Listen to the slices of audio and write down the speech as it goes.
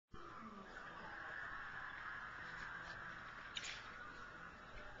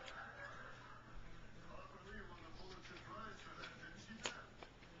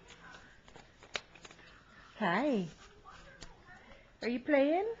Hi. Are you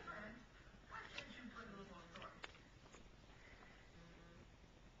playing?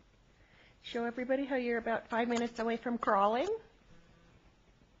 Show everybody how you're about 5 minutes away from crawling.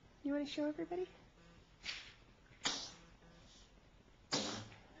 You want to show everybody?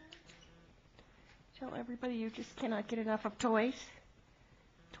 Tell everybody you just cannot get enough of toys.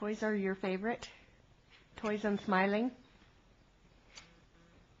 Toys are your favorite. Toys and smiling.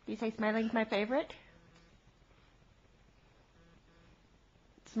 Do you say smiling's my favorite?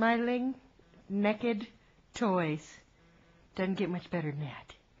 Smiling, naked toys. Doesn't get much better than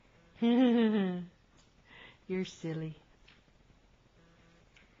that. You're silly.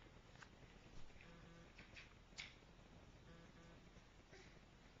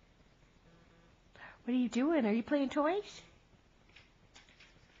 What are you doing? Are you playing toys?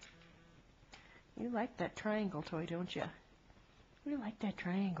 You like that triangle toy, don't you? You like that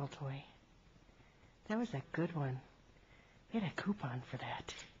triangle toy. That was a good one. We had a coupon for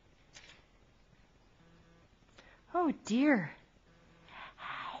that. Oh dear.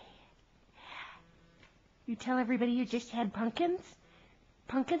 Hi. You tell everybody you just had pumpkins?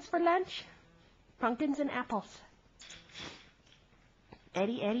 Pumpkins for lunch? Pumpkins and apples.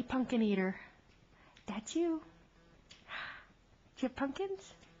 Eddie Pumpkin Eater. That's you. Do you have pumpkins?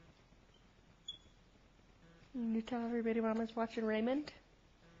 You tell everybody Mama's watching Raymond?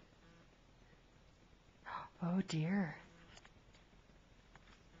 Oh dear.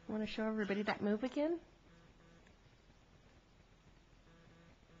 Want to show everybody that move again?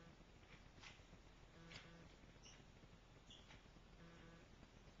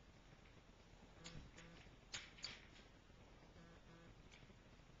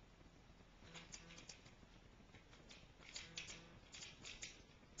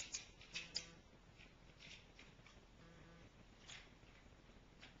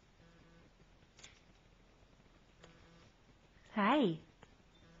 Hi.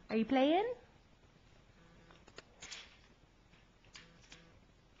 Are you playing?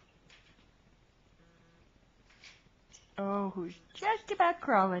 Oh, who's just about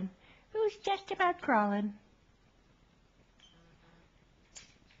crawling? Who's just about crawling?